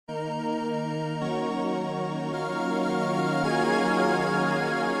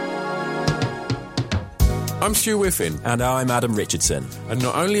I'm Stu Whiffin. And I'm Adam Richardson. And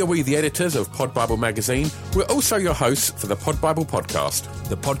not only are we the editors of Pod Bible magazine, we're also your hosts for the Pod Bible podcast.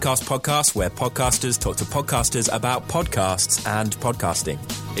 The podcast where podcasters talk to podcasters about podcasts and podcasting.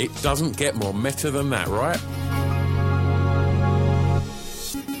 It doesn't get more meta than that, right?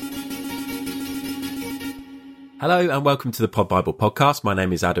 Hello and welcome to the Pod Bible podcast. My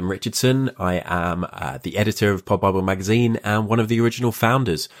name is Adam Richardson. I am the editor of Pod Bible magazine and one of the original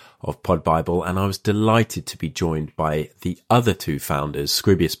founders of Pod Bible, and I was delighted to be joined by the other two founders,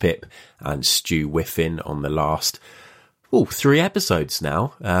 Scroobius Pip and Stu Whiffin, on the last 3 episodes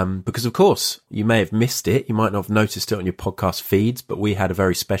now, because of course you may have missed it, you might not have noticed it on your podcast feeds, but we had a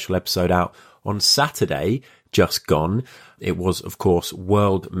very special episode out on Saturday, just gone. It was, of course,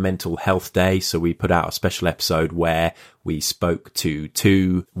 World Mental Health Day, so we put out a special episode where we spoke to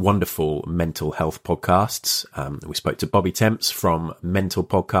two wonderful mental health podcasts. We spoke to Bobby Temps from Mental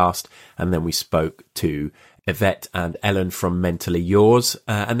Podcast, and then we spoke to Yvette and Ellen from Mentally Yours.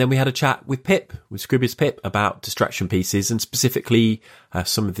 And then we had a chat with Scroobius Pip, about distraction pieces and specifically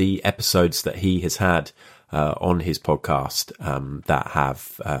some of the episodes that he has had on his podcast that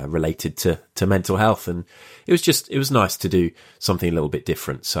have related to mental health. And it was nice to do something a little bit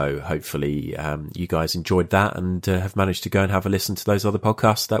different. So hopefully you guys enjoyed that and have managed to go and have a listen to those other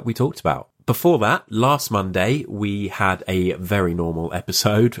podcasts that we talked about. Before that, last Monday, we had a very normal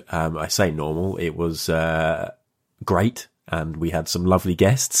episode. I say normal, it was great. And we had some lovely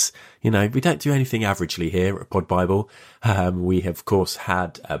guests. You know, we don't do anything averagely here at Pod Bible. We have, of course,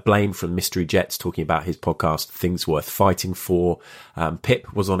 had Blaine from Mystery Jets talking about his podcast, Things Worth Fighting For.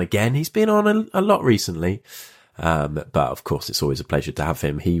 Pip was on again. He's been on a lot recently. But of course, it's always a pleasure to have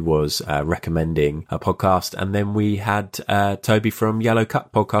him. He was recommending a podcast. And then we had Toby from Yellow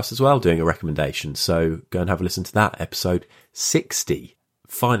Cup Podcast as well doing a recommendation. So go and have a listen to that, episode 60.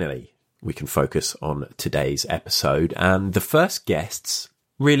 Finally, we can focus on today's episode. And the first guests,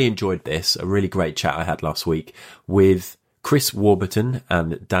 really enjoyed this. A really great chat I had last week with Chris Warburton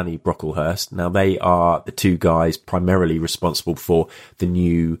and Danny Brocklehurst. Now, they are the two guys primarily responsible for the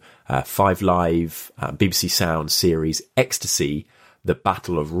new 5 Live BBC Sound series, Ecstasy, The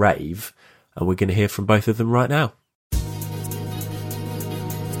Battle of Rave. And we're going to hear from both of them right now.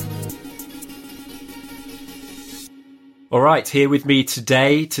 All right, here with me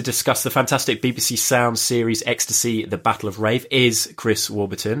today to discuss the fantastic BBC Sound series Ecstasy, The Battle of Rave is Chris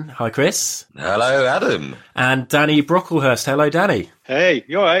Warburton. Hi, Chris. Hello, Adam. And Danny Brocklehurst. Hello, Danny. Hey,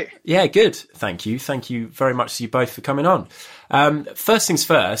 you all right? Yeah, good. Thank you. Thank you very much to you both for coming on. First things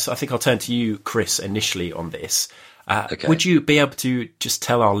first, I think I'll turn to you, Chris, initially on this. Okay. Would you be able to just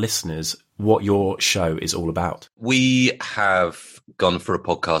tell our listeners what your show is all about? We have gone for a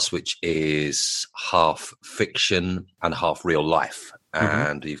podcast which is half fiction and half real life.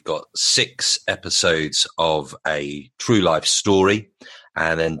 And we've got 6 episodes of a true life story.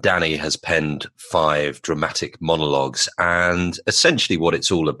 And then Danny has penned 5 dramatic monologues. And essentially what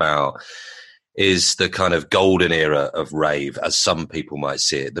it's all about is the kind of golden era of rave, as some people might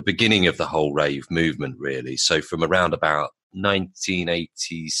see it, the beginning of the whole rave movement, really. So from around about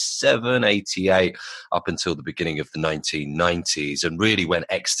 1987, 88, up until the beginning of the 1990s, and really when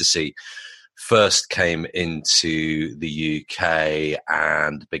ecstasy first came into the UK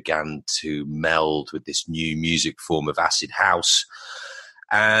and began to meld with this new music form of acid house.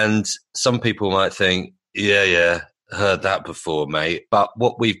 And some people might think, yeah, heard that before, mate. But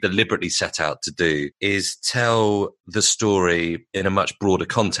what we've deliberately set out to do is tell the story in a much broader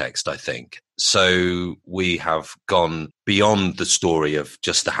context, I think. So we have gone beyond the story of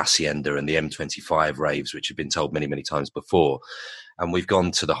just the Hacienda and the M25 raves, which have been told many, many times before. And we've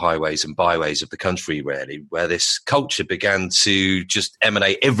gone to the highways and byways of the country, really, where this culture began to just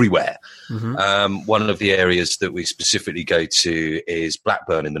emanate everywhere. One of the areas that we specifically go to is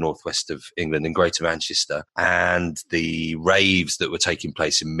Blackburn in the northwest of England and Greater Manchester, and the raves that were taking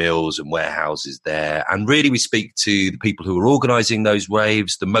place in mills and warehouses there. And really we speak to the people who were organising those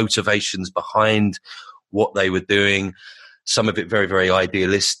raves, the motivations behind what they were doing. Some of it very, very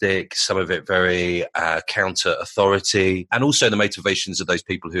idealistic, some of it very counter-authority, and also the motivations of those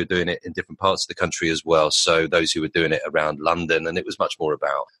people who are doing it in different parts of the country as well. So those who were doing it around London, and it was much more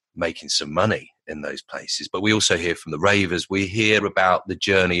about making some money in those places. But we also hear from the ravers. We hear about the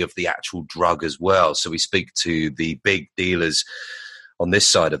journey of the actual drug as well. So we speak to the big dealers on this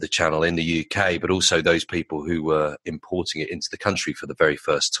side of the channel in the UK, but also those people who were importing it into the country for the very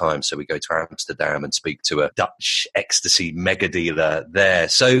first time. So we go to Amsterdam and speak to a Dutch ecstasy mega dealer there.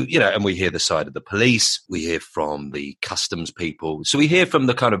 So, you know, and we hear the side of the police, we hear from the customs people. So we hear from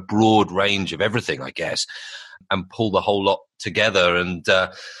the kind of broad range of everything, I guess, and pull the whole lot together. And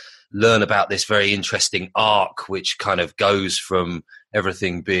learn about this very interesting arc, which kind of goes from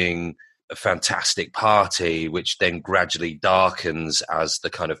everything being a fantastic party, which then gradually darkens as the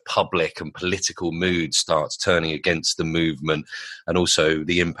kind of public and political mood starts turning against the movement, and also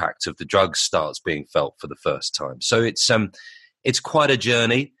the impact of the drugs starts being felt for the first time. So it's quite a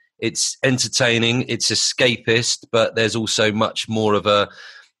journey. It's entertaining, it's escapist, but there's also much more of a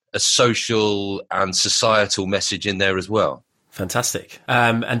social and societal message in there as well. Fantastic.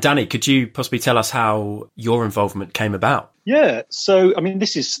 And Danny, could you possibly tell us how your involvement came about? Yeah. So, I mean,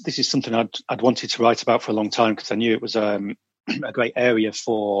 this is something I'd wanted to write about for a long time, because I knew it was a great area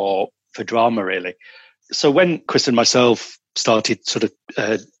for drama, really. So when Chris and myself started sort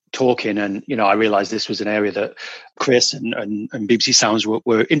of talking, and I realized this was an area that Chris and BBC Sounds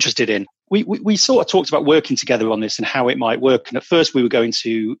were interested in, we sort of talked about working together on this and how it might work. And at first we were going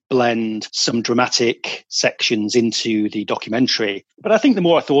to blend some dramatic sections into the documentary, but I think the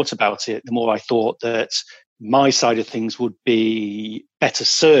more I thought about it, the more I thought that my side of things would be better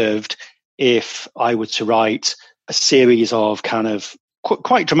served if I were to write a series of kind of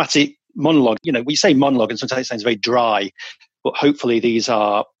quite dramatic monologue. We say monologue and sometimes it sounds very dry, but hopefully these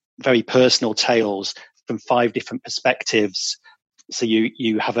are very personal tales from 5 different perspectives. So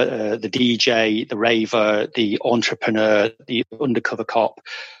you have the DJ, the raver, the entrepreneur, the undercover cop,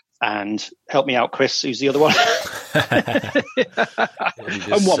 and help me out, Chris, who's the other one?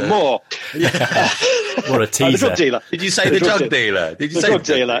 And one more. Yeah. What a teaser. The drug dealer. Did you say the drug dealer? Did you say drug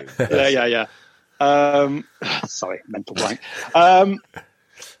dealer? Yeah. Sorry, mental blank.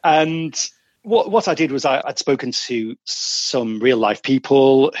 And what I did was I'd spoken to some real life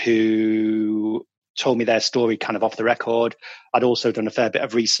people who told me their story kind of off the record. I'd also done a fair bit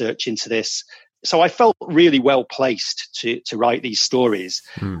of research into this. So I felt really well placed to write these stories.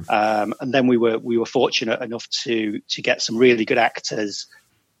 And then we were fortunate enough to get some really good actors: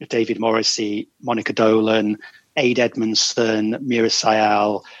 David Morrissey, Monica Dolan, Ade Edmondson, Mira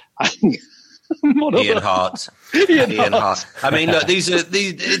Sayal, Ian Hart. Ian Hart. I mean, look,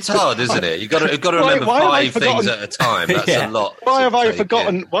 it's hard, isn't it? You've got to remember 5 things at a time. That's a lot. Why have I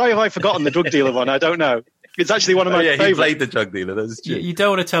forgotten the drug dealer one? I don't know. It's actually one of my favourites. He played the drug dealer. That's true. You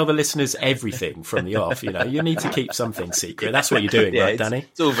don't want to tell the listeners everything from the off. You need to keep something secret. That's what you're doing, right, Danny?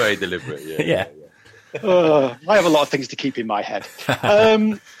 It's all very deliberate. Yeah. I have a lot of things to keep in my head.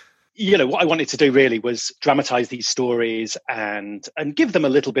 What I wanted to do really was dramatise these stories and give them a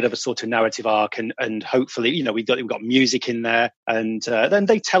little bit of a sort of narrative arc, and hopefully, we've got music in there, and then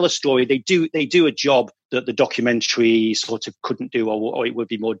they tell a story. They do a job that the documentary sort of couldn't do, or it would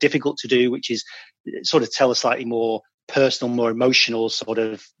be more difficult to do, which is sort of tell a slightly more personal, more emotional sort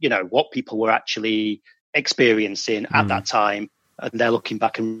of, what people were actually experiencing at that time, and they're looking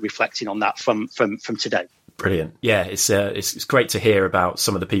back and reflecting on that from today. Brilliant. Yeah, it's great to hear about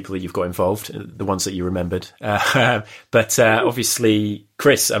some of the people that you've got involved, the ones that you remembered. But obviously,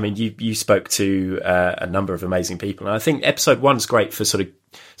 Chris, I mean, you spoke to a number of amazing people, and I think episode 1's great for sort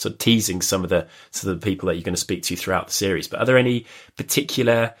of teasing some of the people that you're going to speak to throughout the series. But are there any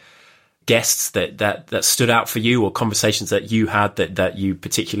particular guests that stood out for you, or conversations that you had that you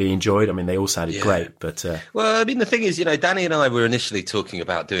particularly enjoyed? I mean, they all sounded great, but well, I mean, the thing is, Danny and I were initially talking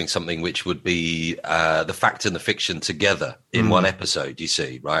about doing something which would be the fact and the fiction together in one episode, you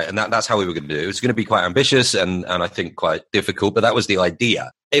see, right? And that's how we were going to do it. It was going to be quite ambitious and I think quite difficult, but that was the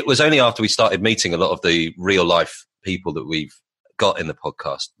idea. It was only after we started meeting a lot of the real life people that we've got in the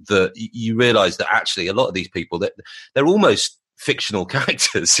podcast that you realize that actually a lot of these people, that they're almost fictional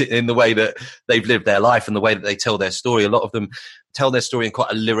characters in the way that they've lived their life and the way that they tell their story. A lot of them tell their story in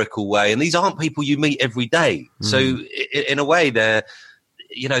quite a lyrical way, and these aren't people you meet every day. So in a way, they're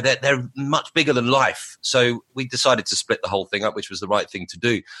much bigger than life. So we decided to split the whole thing up, which was the right thing to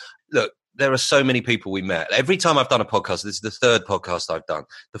do. Look, there are so many people we met. Every time I've done a podcast, this is the 3rd podcast I've done,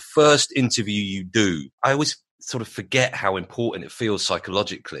 the first interview you do, I always sort of forget how important it feels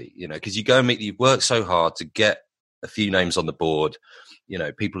psychologically, because you go and you've worked so hard to get a few names on the board,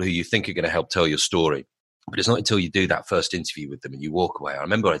 people who you think are going to help tell your story. But it's not until you do that first interview with them and you walk away. I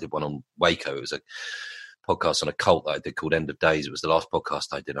remember I did one on Waco. It was a podcast on a cult that I did called End of Days. It was the last podcast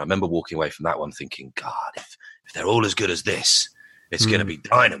I did. I remember walking away from that one thinking, God, if they're all as good as this, it's going to be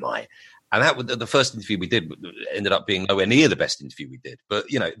dynamite. And that the first interview we did ended up being nowhere near the best interview we did. But,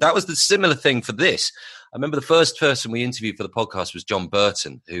 that was the similar thing for this. I remember the first person we interviewed for the podcast was John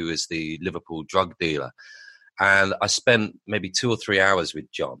Burton, who is the Liverpool drug dealer. And I spent maybe 2 or 3 hours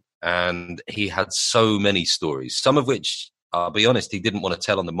with John, and he had so many stories, some of which, I'll be honest, he didn't want to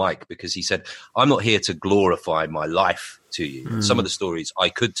tell on the mic because he said, I'm not here to glorify my life to you. Some of the stories I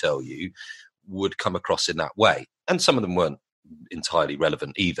could tell you would come across in that way. And some of them weren't entirely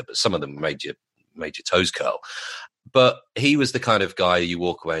relevant either, but some of them made your toes curl. But he was the kind of guy you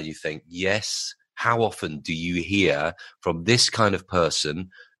walk away and you think, yes, how often do you hear from this kind of person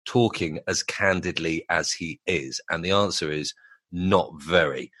talking as candidly as he is? And the answer is not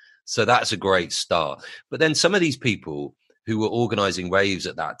very. So that's a great start. But then some of these people who were organising raves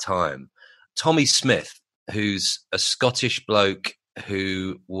at that time, Tommy Smith, who's a Scottish bloke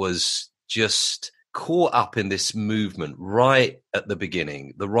who was just caught up in this movement right at the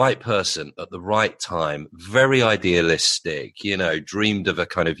beginning, the right person at the right time, very idealistic, dreamed of a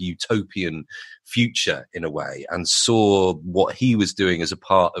kind of utopian future in a way, and saw what he was doing as a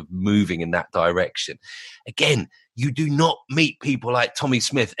part of moving in that direction. Again, you do not meet people like Tommy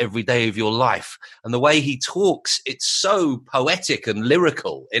Smith every day of your life. And the way he talks, it's so poetic and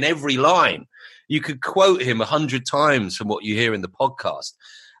lyrical in every line. You could quote him 100 times from what you hear in the podcast.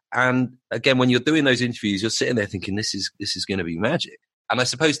 And again, when you're doing those interviews, you're sitting there thinking, this is going to be magic. And I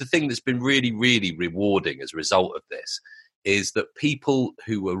suppose the thing that's been really, really rewarding as a result of this is that people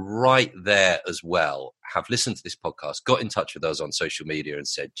who were right there as well have listened to this podcast, got in touch with us on social media and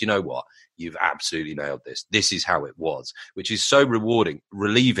said, do you know what? You've absolutely nailed this. This is how it was, which is so rewarding,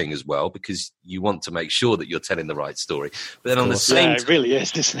 relieving as well, because you want to make sure that you're telling the right story. But then on the same time, it really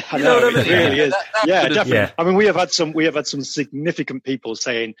is, isn't it? You know what I mean? It really is. Yeah, definitely. Yeah. I mean, we have had some significant people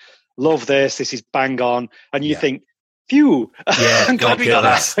saying, love this is bang on. And you think, phew. Yeah, I'm glad we got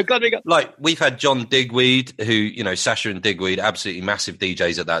that. I'm glad we got. Like, we've had John Digweed, who, Sasha and Digweed, absolutely massive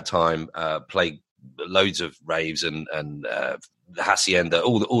DJs at that time, played loads of raves and Hacienda,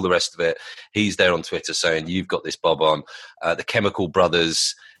 all the rest of it. He's there on Twitter saying, you've got this bob on. The Chemical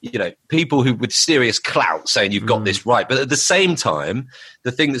Brothers, people who with serious clout saying you've got this right. But at the same time,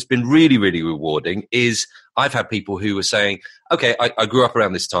 the thing that's been really, really rewarding is I've had people who were saying, okay, I grew up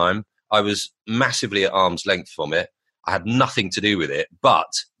around this time. I was massively at arm's length from it. I had nothing to do with it,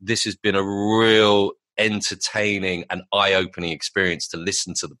 but this has been a real entertaining and eye-opening experience to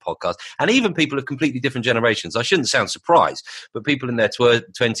listen to the podcast. And even people of completely different generations. I shouldn't sound surprised, but people in their 20s,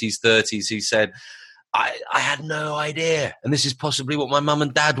 30s who said, I had no idea. And this is possibly what my mum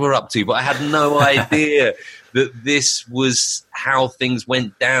and dad were up to, but I had no idea that this was how things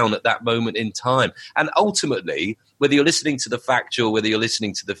went down at that moment in time. And ultimately, whether you're listening to the factual, whether you're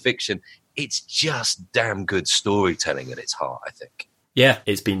listening to the fiction, it's just damn good storytelling at its heart, I think. Yeah,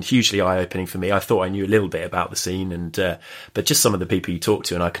 it's been hugely eye-opening for me. I thought I knew a little bit about the scene, and but just some of the people you talk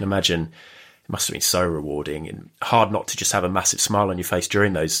to, and I can imagine it must have been so rewarding and hard not to just have a massive smile on your face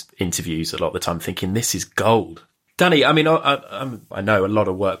during those interviews a lot of the time, thinking this is gold. Danny, I mean, I know a lot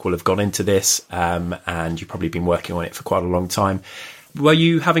of work will have gone into this, and you've probably been working on it for quite a long time. Were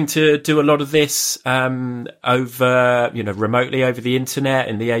you having to do a lot of this over, remotely over the internet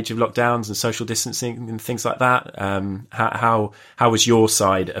in the age of lockdowns and social distancing and things like that? How was your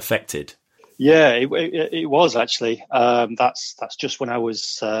side affected? Yeah, it was actually. That's just when I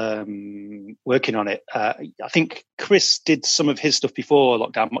was working on it. I think Chris did some of his stuff before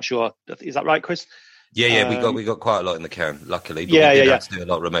lockdown. I'm not sure. Is that right, Chris? Yeah. We got quite a lot in the can, luckily. But we did have to do a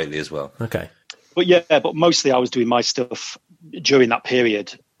lot remotely as well. Okay. But mostly I was doing my stuff during that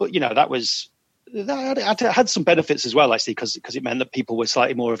period. But that had some benefits as well, actually, because it meant that people were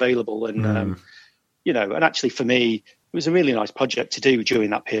slightly more available, and and actually for me, it was a really nice project to do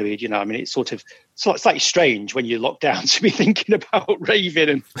during that period. I mean, it's slightly strange when you're locked down to be thinking about raving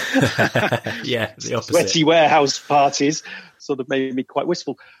and yeah, the opposite. Sweaty warehouse parties. Sort of made me quite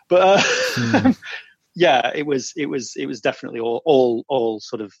wistful, but yeah, it was definitely all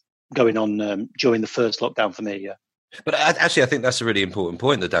sort of going on during the first lockdown for me. Yeah. But actually, I think that's a really important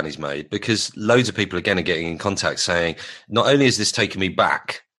point that Danny's made, because loads of people again are getting in contact saying, not only is this taking me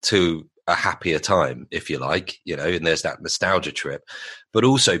back to a happier time, if you like, and there's that nostalgia trip, but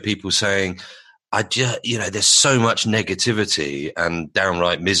also people saying, there's so much negativity and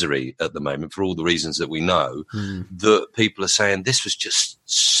downright misery at the moment for all the reasons that we know, that people are saying this was just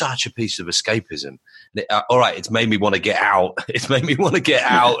such a piece of escapism. All right, it's made me want to get out. It's made me want to get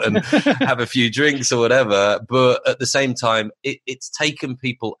out and have a few drinks or whatever. But at the same time, it's taken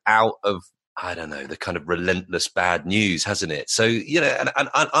people out of, I don't know, the kind of relentless bad news, hasn't it? So, and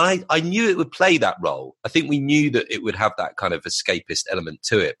I knew it would play that role. I think we knew that it would have that kind of escapist element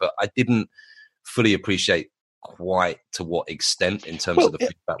to it, but I didn't fully appreciate quite to what extent in terms of the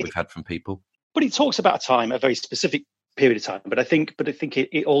feedback we've had from people. But it talks about a very specific period of time. But I think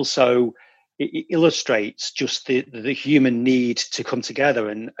it also it illustrates just the human need to come together,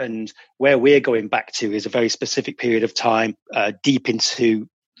 and where we're going back to is a very specific period of time, deep into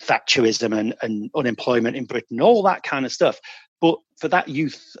Thatcherism and unemployment in Britain, all that kind of stuff. But for that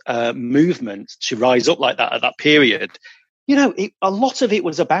youth movement to rise up like that at that period, a lot of it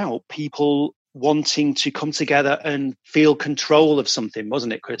was about people wanting to come together and feel control of something,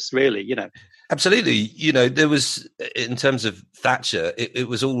 wasn't it, Chris? Really, Absolutely. There was, in terms of Thatcher, it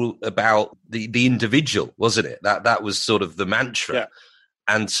was all about the individual, wasn't it? That was sort of the mantra. Yeah.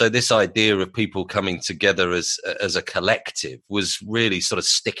 And so this idea of people coming together as a collective was really sort of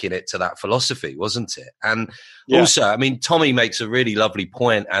sticking it to that philosophy, wasn't it? And also, I mean, Tommy makes a really lovely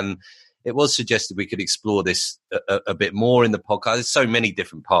point, and it was suggested we could explore this a bit more in the podcast. There's so many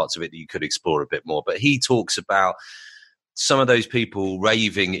different parts of it that you could explore a bit more. But he talks about some of those people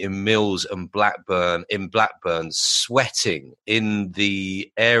raving in Mills and Blackburn, sweating in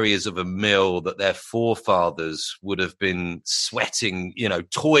the areas of a mill that their forefathers would have been sweating,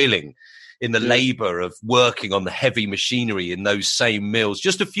 toiling in the labour of working on the heavy machinery in those same mills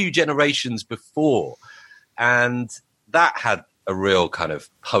just a few generations before. And that had a real kind of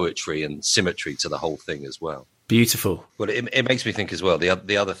poetry and symmetry to the whole thing as well. Beautiful. Well, it makes me think as well, the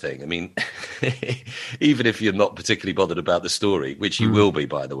other thing, I mean, even if you're not particularly bothered about the story, which you will be,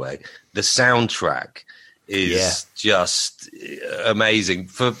 by the way, the soundtrack is just amazing.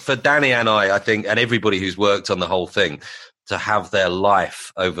 For Danny and I think, and everybody who's worked on the whole thing, to have their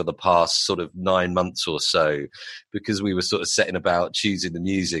life over the past sort of 9 months or so, because we were sort of setting about choosing the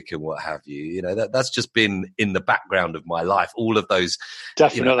music and what have you. That's just been in the background of my life. All of those,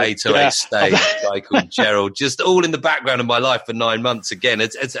 definitely 808 Stage, guy called Gerald, just all in the background of my life for 9 months. Again,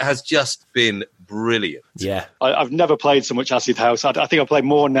 it has just been brilliant. Yeah, I've never played so much acid house. I think I play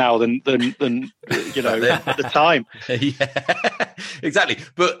more now than at the time. Yeah, exactly.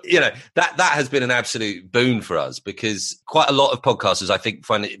 But that has been an absolute boon for us, because quite a lot of podcasters, I think,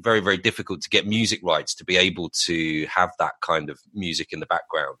 find it very, very difficult to get music rights to be able to have that kind of music in the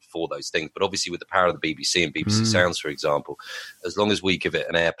background for those things. But obviously, with the power of the BBC and BBC Sounds, for example, as long as we give it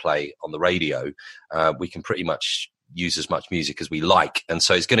an airplay on the radio, we can pretty much use as much music as we like. And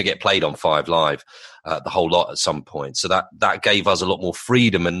so it's going to get played on 5 Live, the whole lot at some point. So that gave us a lot more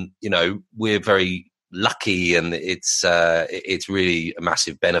freedom. And, we're very lucky, and it's really a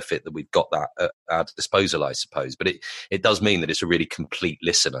massive benefit that we've got that at our disposal, I suppose. But it does mean that it's a really complete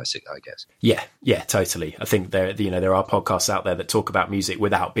listen, I guess. Yeah, totally. I think there are podcasts out there that talk about music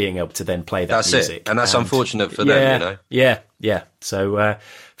without being able to then play that that's music. It. And that's unfortunate for them, Yeah. So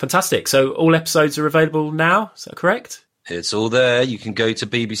fantastic. So all episodes are available now, is that correct? It's all there. You can go to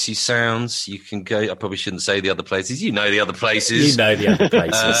BBC Sounds. You can go. I probably shouldn't say the other places. You know the other places.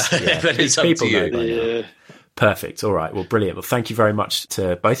 But it's up to you. Perfect. All right. Well, brilliant. Well, thank you very much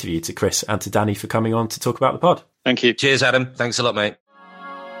to both of you, to Chris and to Danny, for coming on to talk about the pod. Thank you. Cheers, Adam. Thanks a lot, mate.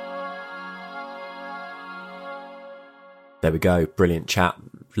 There we go. Brilliant chat.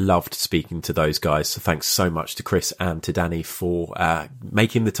 Loved speaking to those guys. So thanks so much to Chris and to Danny for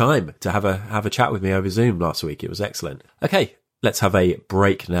making the time to have a chat with me over Zoom last week. It was excellent. Okay, let's have a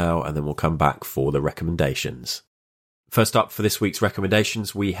break now, and then we'll come back for the recommendations. First up for this week's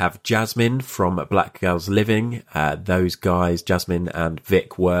recommendations, we have Jasmine from Black Girls Living. Those guys, Jasmine and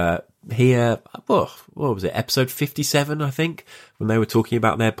Vic, were here, what was it, episode 57, I think, when they were talking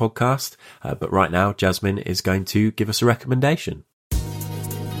about their podcast. But right now, Jasmine is going to give us a recommendation.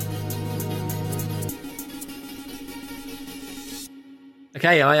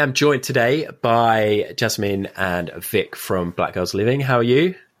 Okay, I am joined today by Jasmine and Vic from Black Girls Living. How are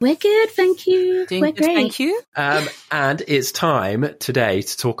you? We're good, thank you. We're great. Thank you. And it's time today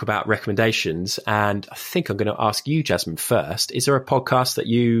to talk about recommendations. And I think I'm going to ask you, Jasmine, first. Is there a podcast that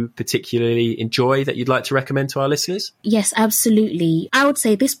you particularly enjoy that you'd like to recommend to our listeners? Yes, absolutely. I would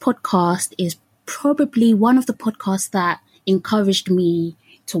say this podcast is probably one of the podcasts that encouraged me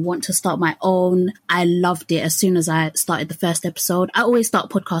to want to start my own. I loved it as soon as I started the first episode. I always start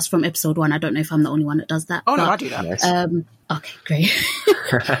podcasts from episode 1. I don't know if I'm the only one that does that. Oh, no, I do that. Yes. Okay, great.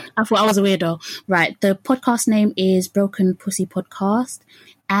 I thought I was a weirdo. Right. The podcast name is Broken Pussy Podcast.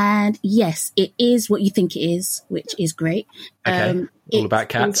 And yes, it is what you think it is, which is great. Okay. All about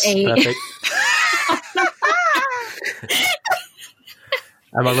cats. Perfect.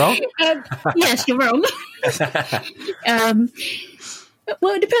 Am I wrong? Yes, you're wrong.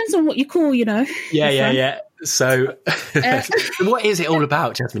 Well, it depends on what you call, Yeah. So what is it all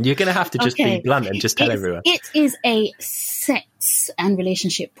about, Jasmine? You're going to have to just be blunt and just tell everyone. It is a sex and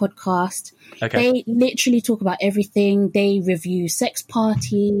relationship podcast. Okay. They literally talk about everything. They review sex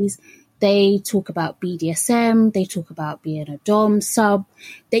parties. They talk about BDSM. They talk about being a dom, sub.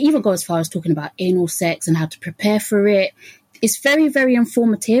 They even go as far as talking about anal sex and how to prepare for it. It's very, very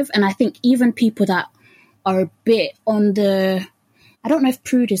informative. And I think even people that are a bit on the I don't know if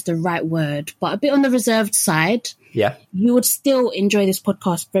prude is the right word, but a bit on the reserved side, Yeah. you would still enjoy this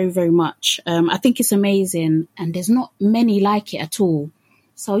podcast very, very much. I think it's amazing, and there's not many like it at all.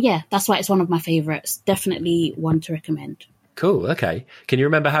 So yeah, that's why it's one of my favorites. Definitely one to recommend. Cool. Okay. Can you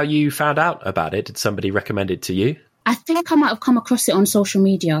remember how you found out about it? Did somebody recommend it to you? I think I might have come across it on social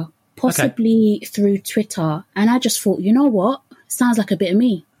media, possibly through Twitter. And I just thought, you know what? Sounds like a bit of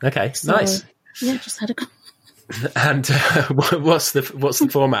me. Okay. So, Nice. Yeah, just had a go. And what's the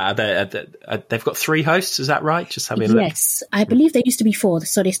format? They've got 3 hosts, is that right? Just having a look. Yes, I believe there used to be 4.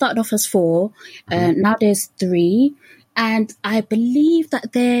 So they started off as 4. Now there's 3. And I believe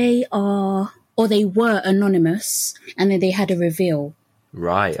that they were anonymous. And then they had a reveal.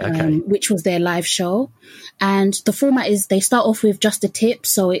 Right, okay. Which was their live show. And the format is they start off with just a tip.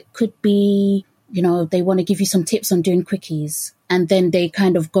 So it could be, they want to give you some tips on doing quickies. And then they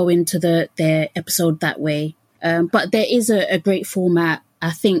kind of go into their episode that way. But there is a great format.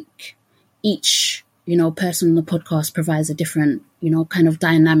 I think each, person on the podcast provides a different, kind of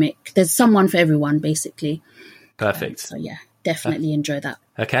dynamic. There's someone for everyone, basically. Perfect. So yeah, definitely enjoy that.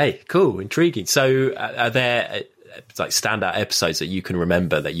 Okay, cool. Intriguing. So are there like standout episodes that you can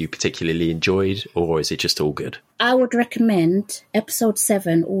remember that you particularly enjoyed, or is it just all good? I would recommend episode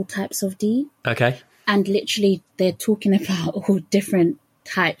 7, All Types of D. Okay. And literally they're talking about all different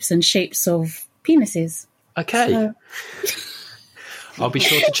types and shapes of penises. Okay. So, I'll be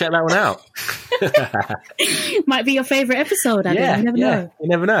sure to check that one out. might be your favourite episode, Adam. You never know. You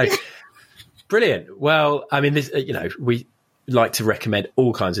never know. Brilliant. Well, I mean, this, we like to recommend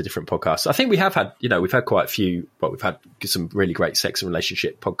all kinds of different podcasts. I think we have had, we've had quite a few, we've had some really great sex and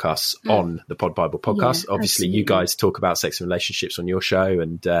relationship podcasts on the Pod Bible podcast. Yeah, obviously, absolutely. you guys talk about sex and relationships on your show.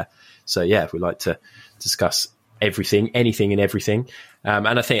 And so, yeah, we like to discuss anything and everything. And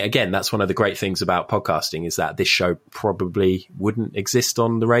I think, again, that's one of the great things about podcasting is that this show probably wouldn't exist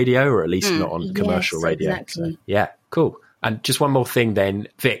on the radio, or at least not on commercial radio. Exactly. So, yeah, cool. And just one more thing then,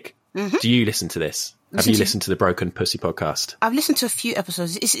 Vic, do you listen to this? Have you listened to the Broken Pussy podcast? I've listened to a few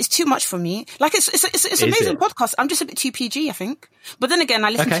episodes. It's too much for me. Like it's an amazing podcast. I'm just a bit too PG, I think. But then again, I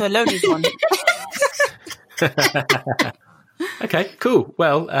listen to Aloni's one. Okay, cool.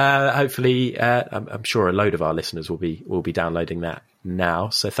 Well, hopefully, I'm sure a load of our listeners will be downloading that now.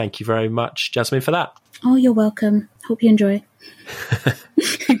 So thank you very much, Jasmine, for that. Oh, you're welcome. Hope you enjoy.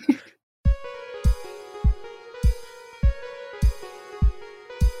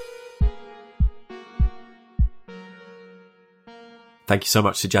 Thank you so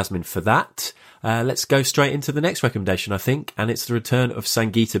much to Jasmine for that. Let's go straight into the next recommendation, I think, and it's the return of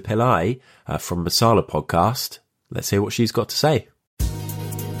Sangeeta Pillai from Masala Podcast. Let's hear what she's got to say.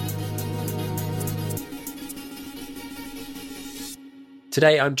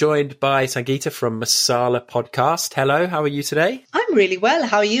 Today, I'm joined by Sangeeta from Masala Podcast. Hello, how are you today? I'm really well.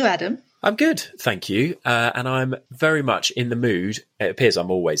 How are you, Adam? I'm good, thank you. And I'm very much in the mood. It appears I'm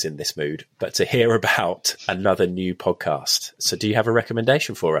always in this mood, but to hear about another new podcast. So do you have a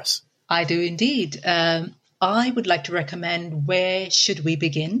recommendation for us? I do indeed. I would like to recommend Where Should We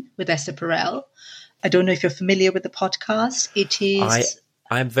Begin with Esther Perel. I don't know if you're familiar with the podcast. It is...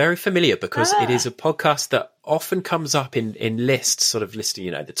 I am very familiar because it is a podcast that often comes up in lists, sort of listing,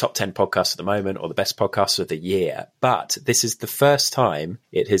 the top 10 podcasts at the moment or the best podcasts of the year. But this is the first time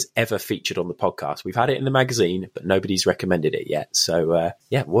it has ever featured on the podcast. We've had it in the magazine, but nobody's recommended it yet. So,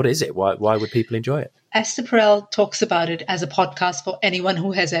 what is it? Why would people enjoy it? Esther Perel talks about it as a podcast for anyone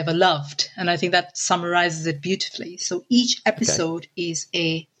who has ever loved. And I think that summarizes it beautifully. So each episode is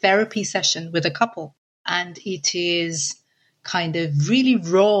a therapy session with a couple. And it is kind of really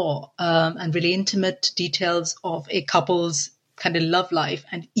raw and really intimate details of a couple's kind of love life,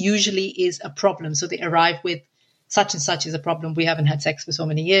 and usually is a problem. So they arrive with such and such is a problem. We haven't had sex for so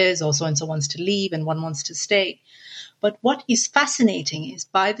many years, or so-and-so wants to leave and one wants to stay. But what is fascinating is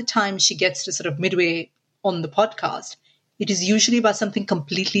by the time she gets to sort of midway on the podcast, it is usually about something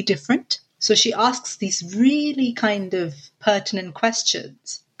completely different. So she asks these really kind of pertinent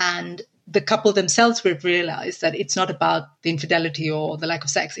questions, and the couple themselves will realize that it's not about the infidelity or the lack of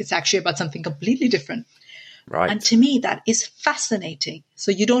sex. It's actually about something completely different. Right. And to me, that is fascinating.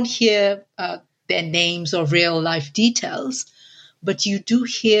 So you don't hear their names or real life details, but you do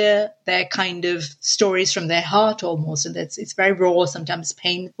hear their kind of stories from their heart almost. And it's very raw, sometimes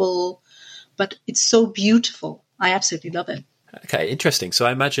painful, but it's so beautiful. I absolutely love it. Okay, interesting. So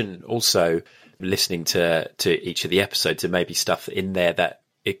I imagine also listening to each of the episodes, there may be stuff in there that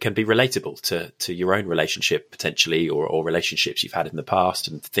it can be relatable to your own relationship potentially, or relationships you've had in the past,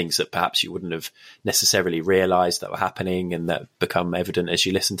 and things that perhaps you wouldn't have necessarily realized that were happening and that become evident as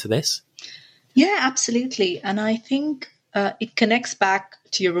you listen to this. Yeah, absolutely. And I think it connects back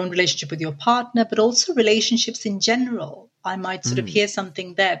to your own relationship with your partner, but also relationships in general. I might sort of hear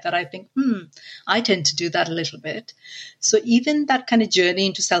something there that I think, I tend to do that a little bit. So even that kind of journey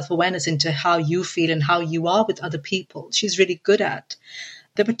into self-awareness, into how you feel and how you are with other people, she's really good at.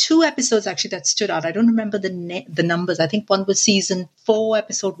 There were 2 episodes actually that stood out. I don't remember the numbers. I think one was season 4,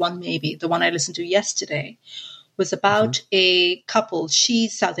 episode 1, maybe. The one I listened to yesterday was about a couple.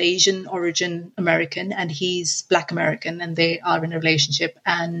 She's South Asian origin American and he's Black American, and they are in a relationship.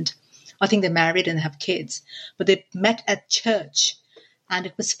 And I think they're married and have kids. But they met at church. And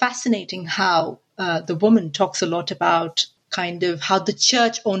it was fascinating how the woman talks a lot about kind of how the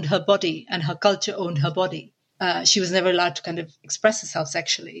church owned her body and her culture owned her body. She was never allowed to kind of express herself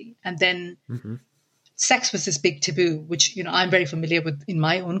sexually. And then sex was this big taboo, which, I'm very familiar with in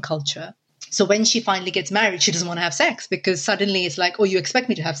my own culture. So when she finally gets married, she doesn't want to have sex because suddenly it's like, oh, you expect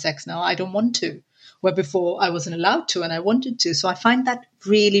me to have sex now? I don't want to. Where before I wasn't allowed to and I wanted to. So I find that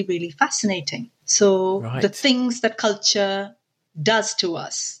really, really fascinating. So the things that culture does to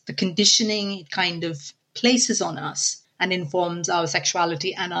us, the conditioning it kind of places on us, and informs our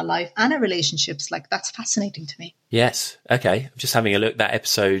sexuality and our life and our relationships. Like, that's fascinating to me. Yes. Okay. I'm just having a look. That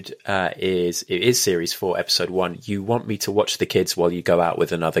episode is series 4, episode 1. You want me to watch the kids while you go out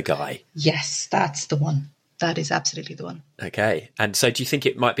with another guy? Yes, that's the one. That is absolutely the one. Okay. And so do you think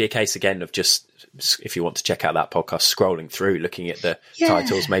it might be a case again of just, if you want to check out that podcast, scrolling through, looking at the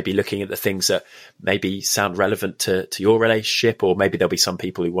titles, maybe looking at the things that maybe sound relevant to your relationship, or maybe there'll be some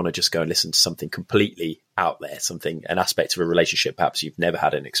people who want to just go and listen to something completely out there, an aspect of a relationship perhaps you've never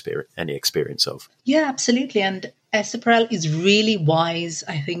had any experience of. Yeah, absolutely. And Esther Perel is really wise,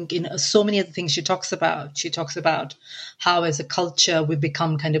 I think, in so many of the things she talks about. She talks about how as a culture we've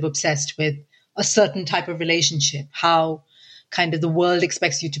become kind of obsessed with a certain type of relationship, how kind of the world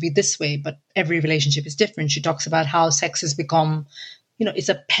expects you to be this way, but every relationship is different. She talks about how sex has become, it's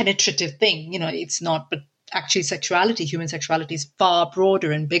a penetrative thing, it's not, but actually human sexuality is far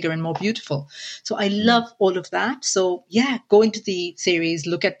broader and bigger and more beautiful. So I love all of that. So yeah, go into the series,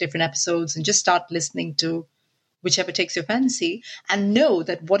 look at different episodes and just start listening to whichever takes your fancy, and know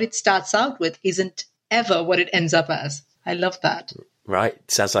that what it starts out with isn't ever what it ends up as. I love that. Right.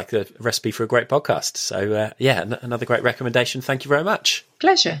 Sounds like a recipe for a great podcast. So, another great recommendation. Thank you very much.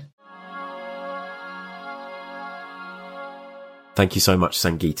 Pleasure. Thank you so much,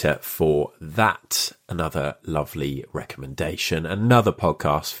 Sangeeta, for that. Another lovely recommendation. Another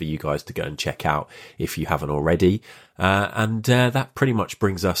podcast for you guys to go and check out if you haven't already. And that pretty much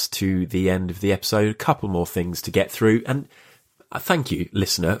brings us to the end of the episode. A couple more things to get through. And thank you,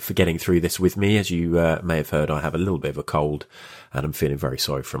 listener, for getting through this with me. As you may have heard, I have a little bit of a cold and I'm feeling very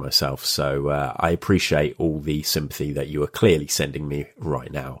sorry for myself. So I appreciate all the sympathy that you are clearly sending me right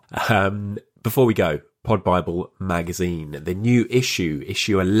now. Before we go, Pod Bible magazine, the new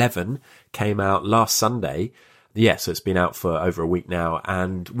issue 11, came out last Sunday. Yeah, so it's been out for over a week now,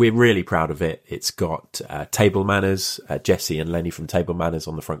 and we're really proud of it. It's got Table Manners, Jesse and Lenny from Table Manners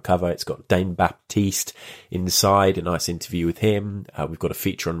on the front cover. It's got Dane Baptiste inside, a nice interview with him. We've got a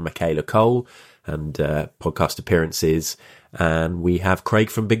feature on Michaela Cole and podcast appearances. And we have Craig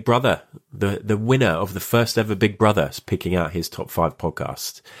from Big Brother, the winner of the first ever Big Brother, picking out his top 5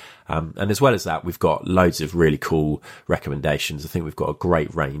 podcasts. And as well as that, we've got loads of really cool recommendations. I think we've got a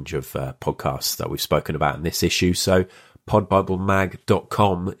great range of podcasts that we've spoken about in this issue. So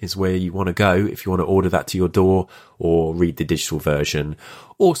podbiblemag.com is where you want to go if you want to order that to your door, or read the digital version,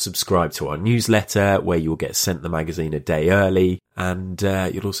 or subscribe to our newsletter where you'll get sent the magazine a day early, and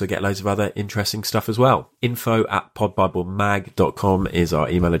you'll also get loads of other interesting stuff as well. info@podbiblemag.com is our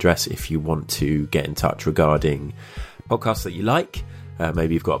email address if you want to get in touch regarding podcasts that you like.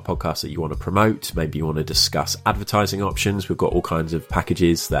 Maybe you've got a podcast that you want to promote. Maybe you want to discuss advertising options. We've got all kinds of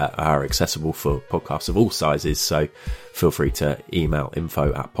packages that are accessible for podcasts of all sizes. So feel free to email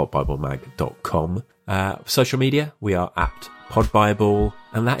info@podbiblemag.com. Social media, we are at PodBible.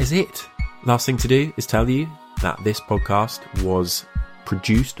 And that is it. Last thing to do is tell you that this podcast was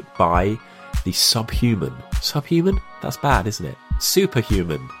produced by the Subhuman. Subhuman? That's bad, isn't it?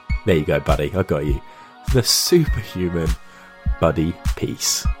 Superhuman. There you go, buddy. I got you. The Superhuman Buddy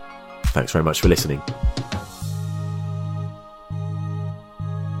Peace. Thanks very much for listening.